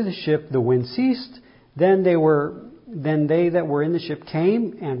into the ship, the wind ceased. Then they that were in the ship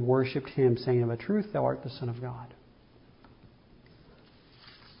came and worshipped him, saying, Of a truth, thou art the Son of God.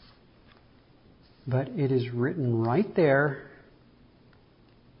 But it is written right there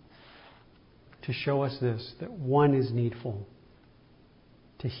to show us this, that one is needful.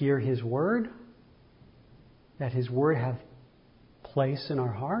 To hear his word, that his word hath place in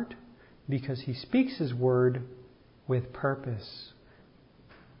our heart, because he speaks his word with purpose.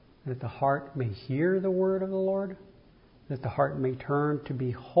 That the heart may hear the word of the Lord, that the heart may turn to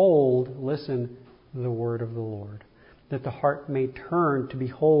behold, listen, the word of the Lord. That the heart may turn to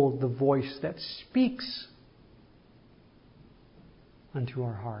behold the voice that speaks unto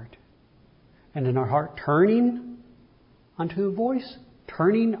our heart. And in our heart turning unto the voice,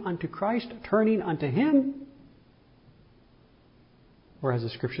 turning unto Christ, turning unto him, or as the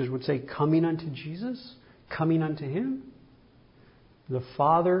scriptures would say, coming unto Jesus, coming unto him, the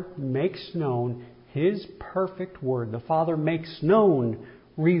Father makes known his perfect word. The Father makes known,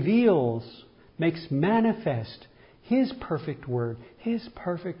 reveals, makes manifest his perfect word, his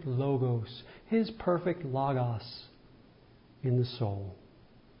perfect logos, his perfect logos in the soul.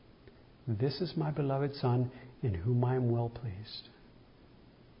 This is my beloved Son, in whom I am well pleased.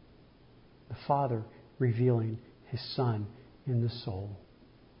 The Father revealing his Son in the soul.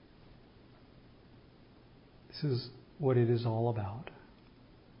 This is what it is all about.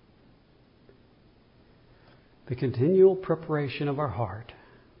 The continual preparation of our heart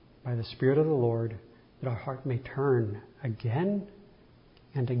by the Spirit of the Lord, that our heart may turn again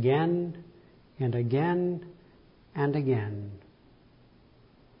and again and again and again,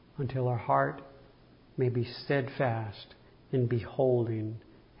 until our heart may be steadfast in beholding,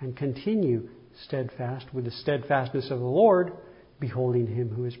 and continue steadfast with the steadfastness of the Lord, beholding him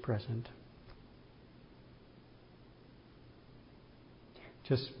who is present.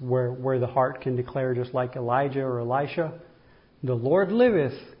 Just where the heart can declare, just like Elijah or Elisha, the Lord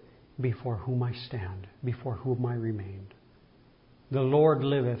liveth, before whom I stand, before whom I remain. The Lord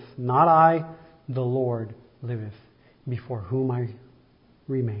liveth, not I, the Lord liveth, before whom I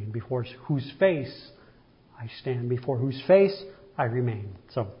remain, before whose face I stand, before whose face I remain.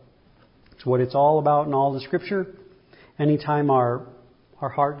 So, it's what it's all about in all the Scripture. Anytime our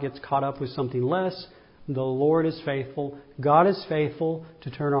heart gets caught up with something less, The Lord is faithful. God is faithful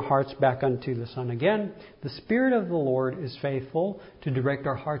to turn our hearts back unto the Son again. The Spirit of the Lord is faithful to direct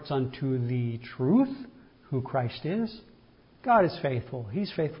our hearts unto the truth, who Christ is. God is faithful.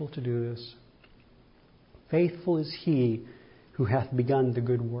 He's faithful to do this. Faithful is He who hath begun the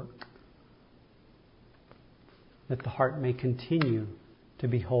good work, that the heart may continue to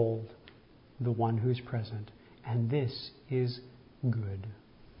behold the one who is present. And this is good.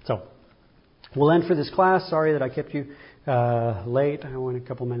 So, we'll end for this class. Sorry that I kept you late. I went a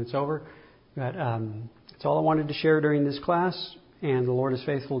couple minutes over. But that's all I wanted to share during this class. And the Lord is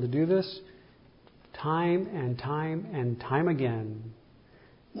faithful to do this time and time and time again.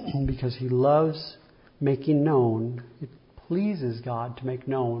 Because He loves making known. It pleases God to make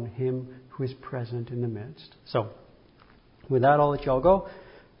known Him who is present in the midst. So, with that, I'll let you all go.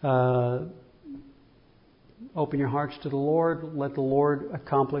 Open your hearts to the Lord. Let the Lord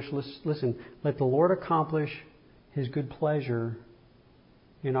accomplish, listen, let the Lord accomplish His good pleasure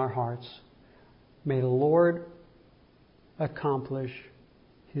in our hearts. May the Lord accomplish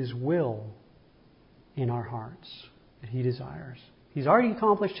His will in our hearts that He desires. He's already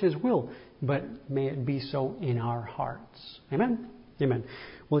accomplished His will, but may it be so in our hearts. Amen? Amen.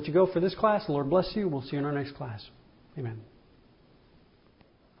 We'll let you go for this class. The Lord bless you. We'll see you in our next class. Amen.